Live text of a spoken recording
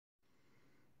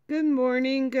Good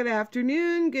morning, good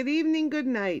afternoon, good evening, good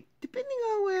night, depending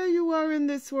on where you are in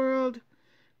this world.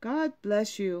 God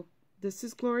bless you. This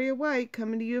is Gloria White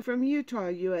coming to you from Utah,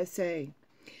 USA.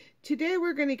 Today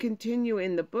we're going to continue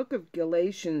in the book of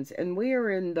Galatians, and we are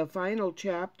in the final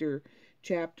chapter,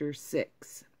 chapter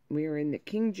 6. We are in the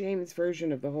King James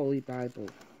Version of the Holy Bible.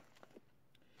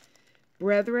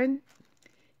 Brethren,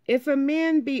 if a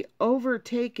man be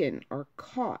overtaken or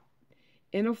caught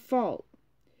in a fault,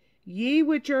 ye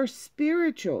which are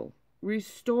spiritual,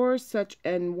 restore such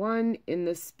an one in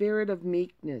the spirit of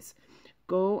meekness.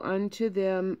 Go unto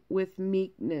them with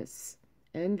meekness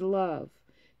and love,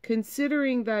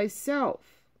 considering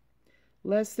thyself,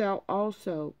 lest thou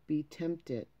also be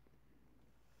tempted.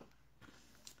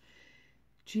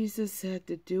 Jesus said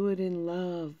to do it in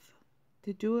love,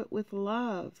 to do it with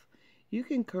love. You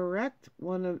can correct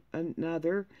one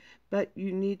another, but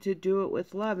you need to do it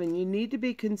with love, and you need to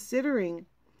be considering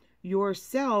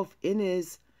yourself in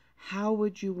is how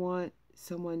would you want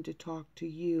someone to talk to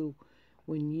you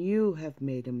when you have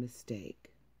made a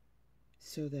mistake,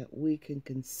 so that we can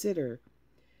consider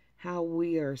how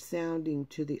we are sounding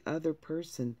to the other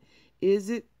person.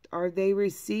 Are they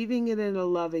receiving it in a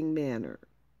loving manner,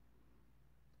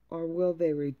 or will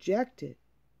they reject it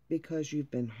because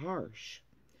you've been harsh?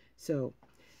 So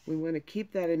we want to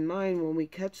keep that in mind when we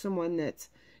catch someone that's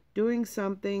doing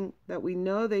something that we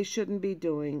know they shouldn't be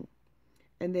doing,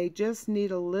 and they just need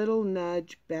a little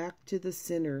nudge back to the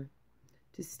center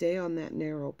to stay on that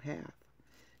narrow path.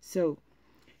 So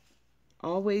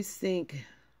always think,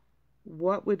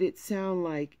 what would it sound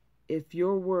like if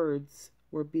your words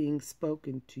were being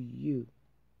spoken to you?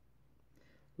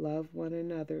 Love one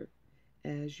another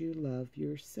as you love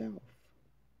yourself.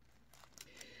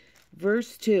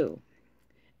 Verse 2,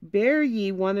 bear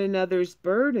ye one another's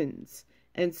burdens,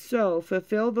 and so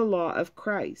fulfill the law of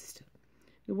Christ.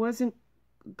 It wasn't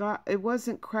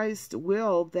Christ's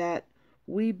will that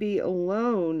we be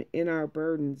alone in our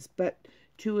burdens, but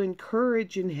to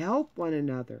encourage and help one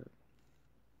another.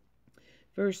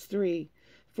 Verse 3,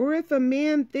 for if a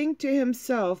man think to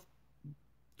himself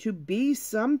to be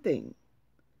something,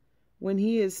 when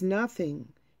he is nothing,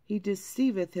 he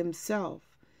deceiveth himself.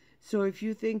 So if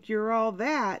you think you're all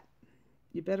that,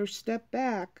 you better step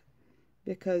back,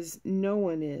 because no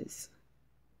one is.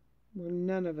 We're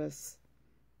none of us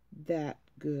that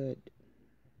good.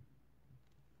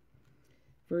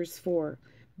 Verse 4,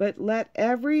 but let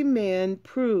every man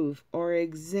prove or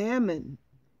examine,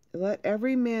 let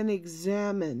every man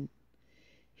examine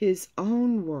his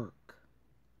own work.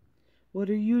 What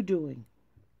are you doing?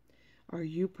 Are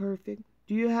you perfect?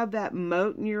 Do you have that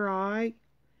mote in your eye?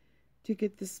 To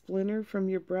get the splinter from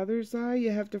your brother's eye,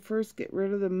 you have to first get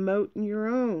rid of the mote in your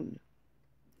own.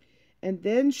 And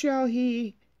then shall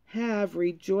he have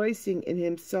rejoicing in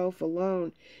himself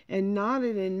alone, and not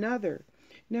in another.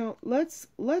 Now let's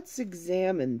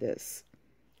examine this,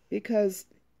 because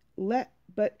but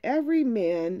every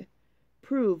man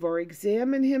prove or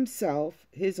examine himself,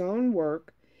 his own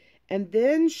work, and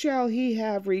then shall he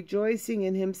have rejoicing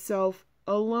in himself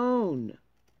alone,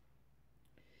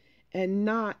 and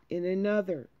not in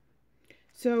another.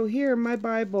 So here my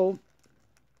Bible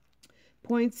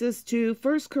points us to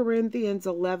 1 Corinthians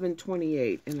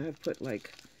 11:28, and I've put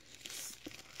like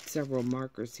several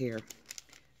markers here.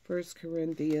 1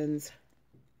 Corinthians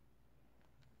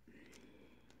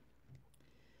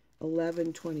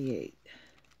 11:28.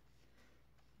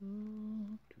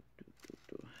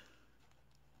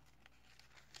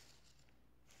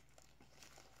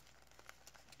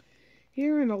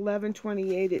 Here in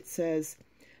 11:28 it says,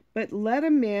 but let a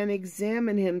man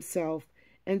examine himself,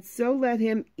 and so let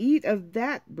him eat of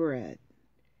that bread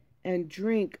and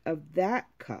drink of that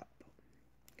cup.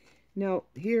 Now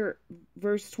here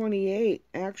verse 28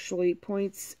 actually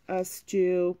points us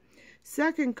to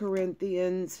 2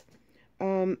 Corinthians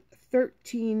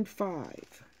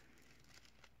 13:5.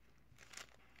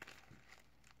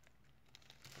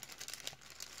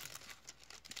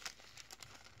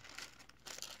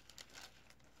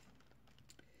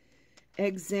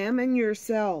 Examine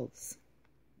yourselves,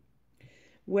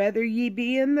 whether ye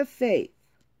be in the faith.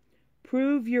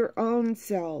 Prove your own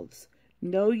selves.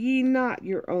 Know ye not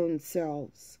your own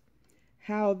selves,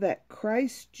 how that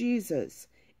Christ Jesus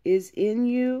is in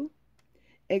you,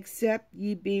 except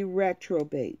ye be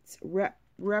reprobates.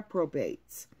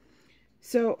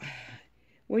 So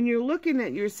when you're looking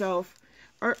at yourself,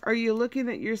 are you looking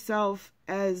at yourself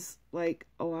as like,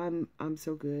 oh, I'm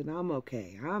so good, I'm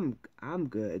okay, I'm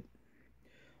good?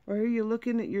 Or are you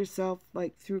looking at yourself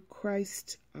like through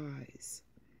Christ's eyes?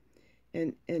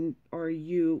 And are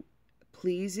you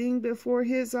pleasing before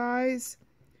his eyes?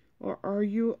 or are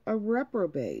you a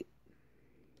reprobate?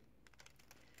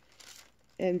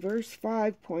 And verse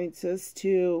 5 points us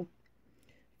to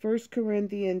 1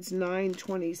 Corinthians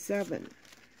 9:27.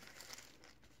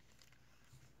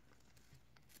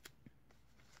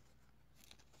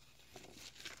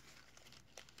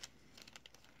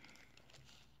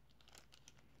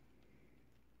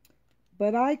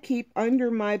 But I keep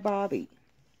under my body,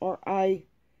 or I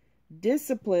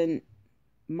discipline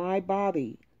my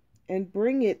body, and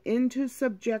bring it into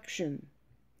subjection,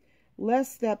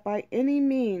 lest that by any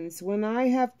means, when I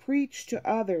have preached to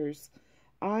others,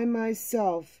 I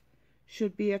myself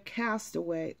should be a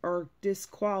castaway or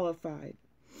disqualified.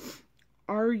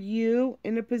 Are you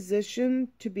in a position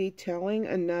to be telling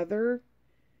another,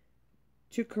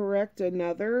 to correct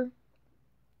another?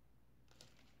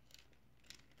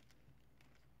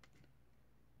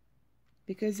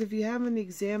 Because if you haven't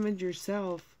examined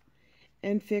yourself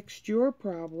and fixed your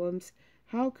problems,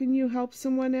 how can you help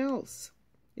someone else?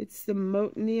 It's the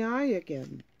mote in the eye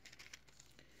again.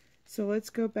 So let's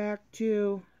go back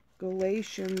to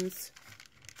Galatians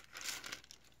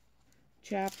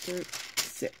Chapter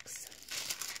 6,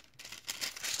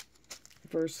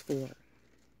 verse 4.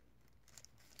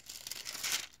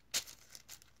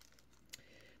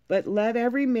 But let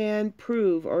every man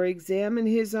prove or examine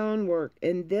his own work,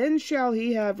 and then shall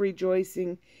he have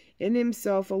rejoicing in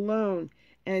himself alone,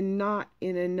 and not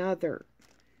in another.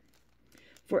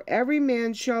 For every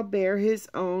man shall bear his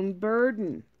own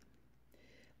burden.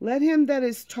 Let him that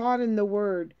is taught in the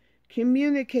word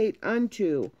communicate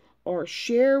unto, or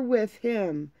share with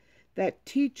him that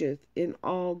teacheth in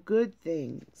all good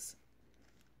things.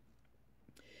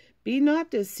 Be not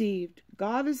deceived,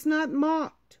 God is not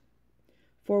mocked.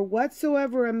 For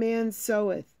whatsoever a man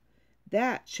soweth,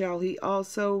 that shall he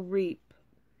also reap.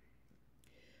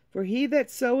 For he that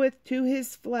soweth to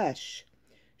his flesh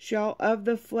shall of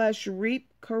the flesh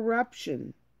reap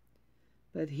corruption,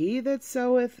 but he that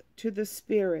soweth to the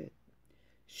Spirit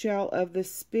shall of the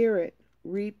Spirit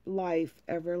reap life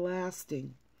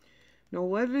everlasting. Now,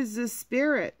 what is the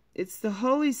Spirit? It's the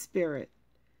Holy Spirit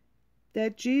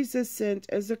that Jesus sent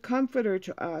as a comforter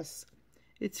to us.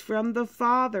 It's from the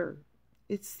Father.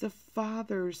 It's the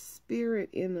Father's Spirit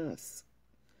in us.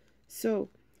 So,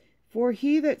 for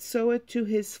he that soweth to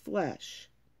his flesh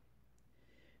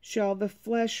shall the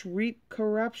flesh reap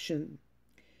corruption,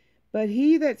 but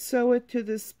he that soweth to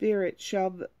the Spirit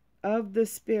shall of the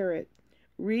Spirit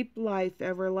reap life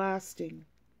everlasting.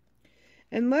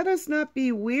 And let us not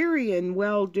be weary in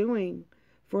well-doing,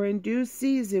 for in due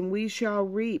season we shall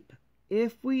reap,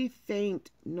 if we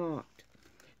faint not.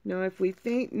 Now, if we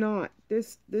faint not,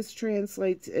 this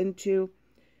translates into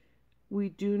we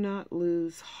do not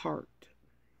lose heart.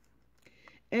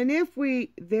 And if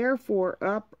we therefore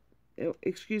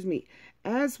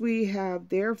as we have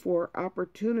therefore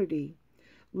opportunity,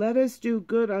 let us do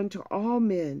good unto all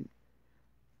men,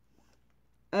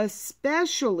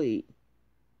 especially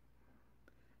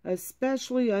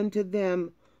unto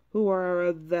them who are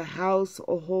of the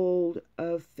household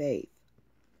of faith.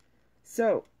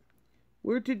 So,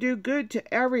 we're to do good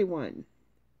to everyone,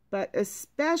 but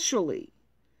especially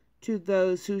to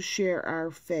those who share our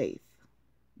faith,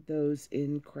 those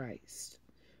in Christ,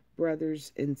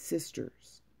 brothers and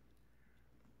sisters.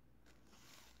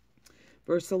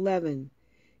 Verse 11,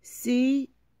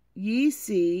 ye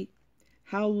see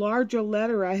how large a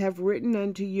letter I have written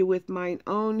unto you with mine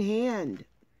own hand.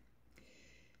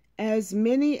 As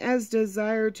many as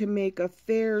desire to make a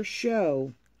fair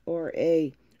show, or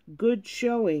a good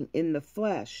showing in the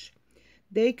flesh,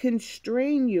 they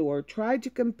constrain you or try to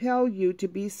compel you to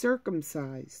be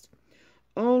circumcised,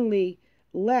 only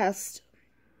lest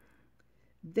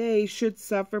they should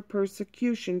suffer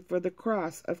persecution for the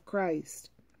cross of Christ.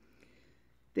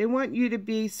 They want you to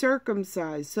be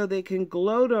circumcised so they can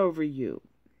gloat over you.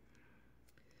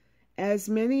 As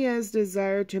many as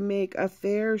desire to make a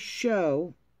fair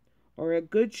show, or a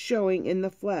good showing in the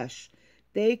flesh,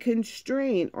 they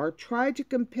constrain or try to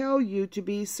compel you to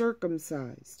be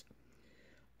circumcised,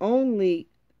 only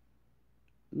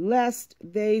lest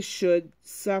they should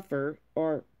suffer,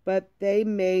 but they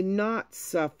may not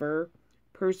suffer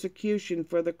persecution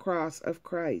for the cross of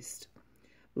Christ.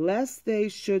 Lest they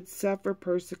should suffer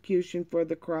persecution for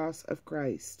the cross of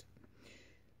Christ.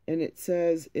 And it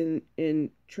says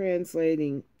in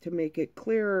translating, to make it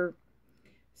clearer,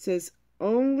 says,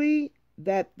 only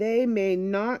that they may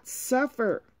not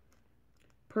suffer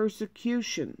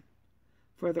persecution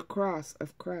for the cross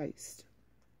of Christ.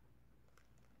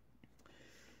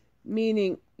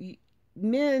 Meaning,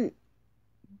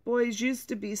 boys used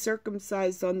to be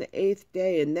circumcised on the 8th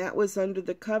day, and that was under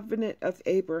the covenant of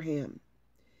Abraham.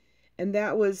 And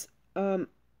that was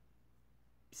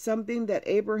something that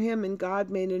Abraham and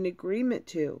God made an agreement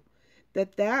to,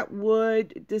 that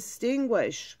would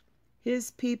distinguish his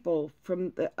people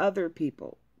from the other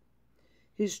people,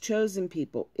 his chosen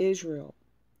people, Israel.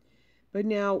 But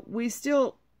now we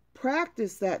still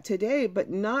practice that today, but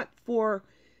not for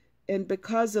and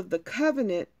because of the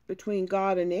covenant between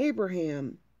God and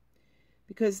Abraham,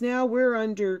 because now we're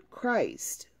under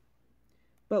Christ,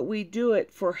 but we do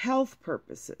it for health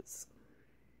purposes.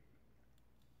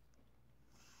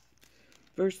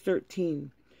 Verse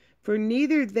 13, for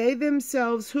neither they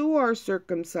themselves who are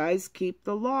circumcised keep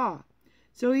the law.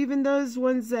 So even those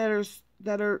ones that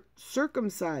are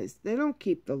circumcised, they don't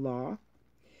keep the law,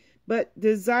 but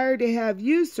desire to have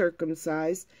you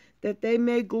circumcised, that they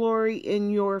may glory in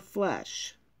your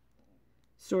flesh.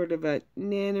 Sort of a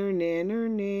nanner,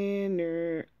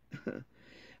 nanner, nanner.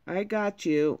 I got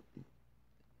you.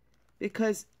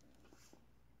 Because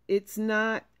it's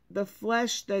not the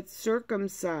flesh that's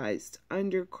circumcised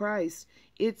under Christ.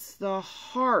 It's the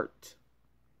heart.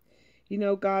 You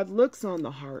know, God looks on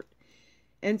the heart.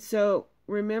 And so,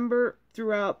 remember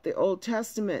throughout the Old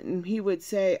Testament, and he would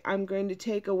say, I'm going to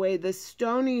take away the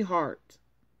stony heart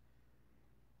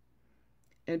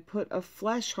and put a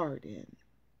flesh heart in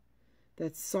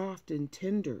that's soft and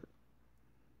tender.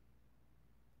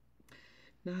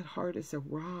 Not hard as a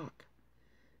rock,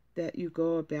 that you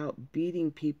go about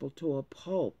beating people to a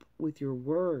pulp with your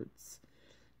words.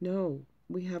 No,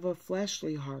 we have a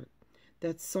fleshly heart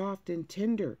that's soft and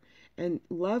tender and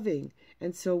loving,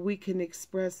 and so we can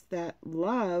express that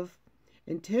love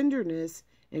and tenderness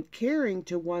and caring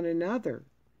to one another.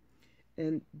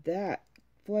 And that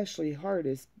fleshly heart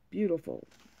is beautiful.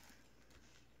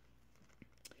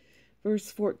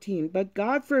 Verse 14, but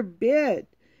God forbid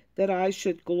that I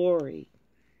should glory,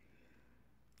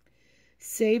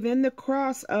 save in the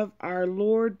cross of our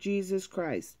Lord Jesus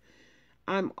Christ.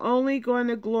 I'm only going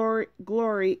to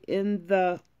glory in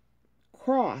the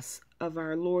cross of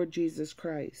our Lord Jesus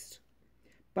Christ,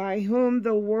 by whom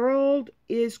the world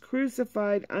is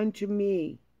crucified unto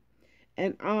me,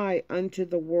 and I unto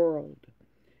the world.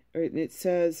 And it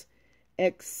says,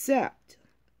 except,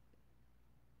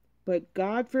 but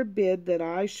God forbid that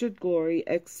I should glory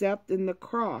except in the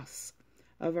cross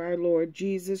of our Lord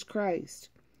Jesus Christ,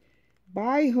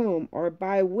 by whom or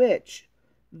by which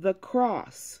the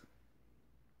cross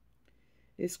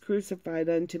is crucified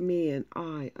unto me, and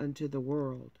I unto the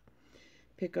world.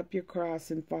 Pick up your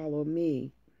cross and follow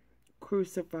me.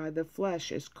 Crucify the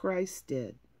flesh as Christ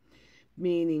did,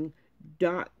 meaning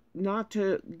not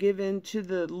to give in to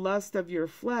the lust of your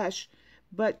flesh,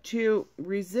 but to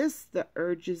resist the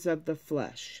urges of the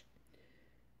flesh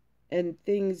and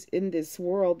things in this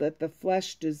world that the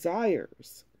flesh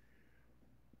desires.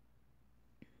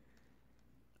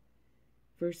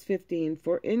 Verse 15,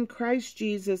 for in Christ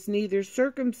Jesus neither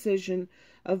circumcision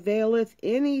availeth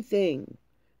anything,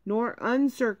 nor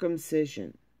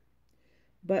uncircumcision,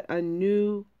 but a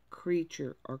new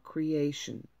creature or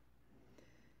creation.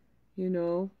 You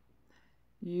know,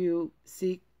 you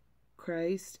seek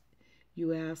Christ,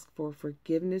 you ask for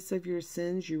forgiveness of your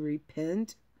sins, you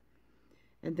repent,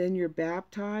 and then you're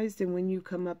baptized, and when you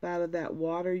come up out of that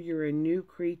water, you're a new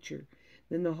creature.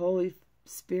 Then the Holy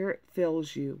Spirit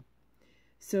fills you.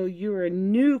 So you're a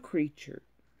new creature,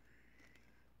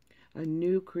 a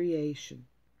new creation.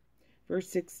 Verse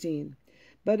 16,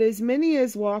 but as many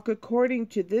as walk according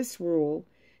to this rule,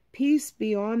 peace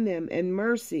be on them and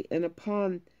mercy and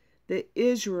upon the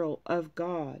Israel of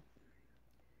God.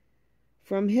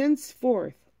 From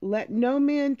henceforth let no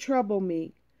man trouble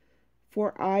me,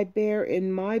 for I bear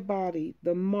in my body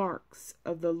the marks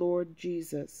of the Lord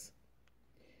Jesus.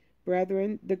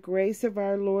 Brethren, the grace of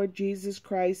our Lord Jesus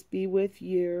Christ be with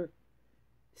your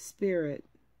spirit.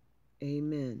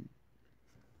 Amen.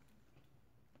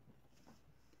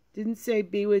 Didn't say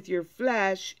be with your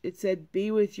flesh, it said be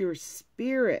with your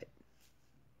spirit.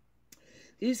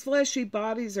 These fleshy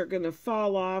bodies are going to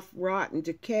fall off, rot, and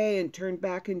decay, and turn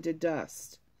back into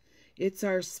dust. It's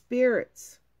our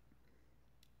spirits.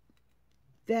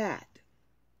 That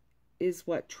is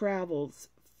what travels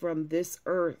from this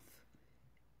earth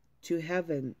to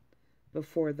heaven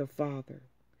before the Father.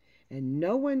 And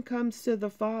no one comes to the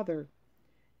Father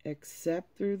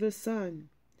except through the Son.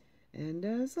 And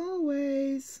as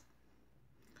always,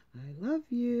 I love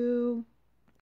you.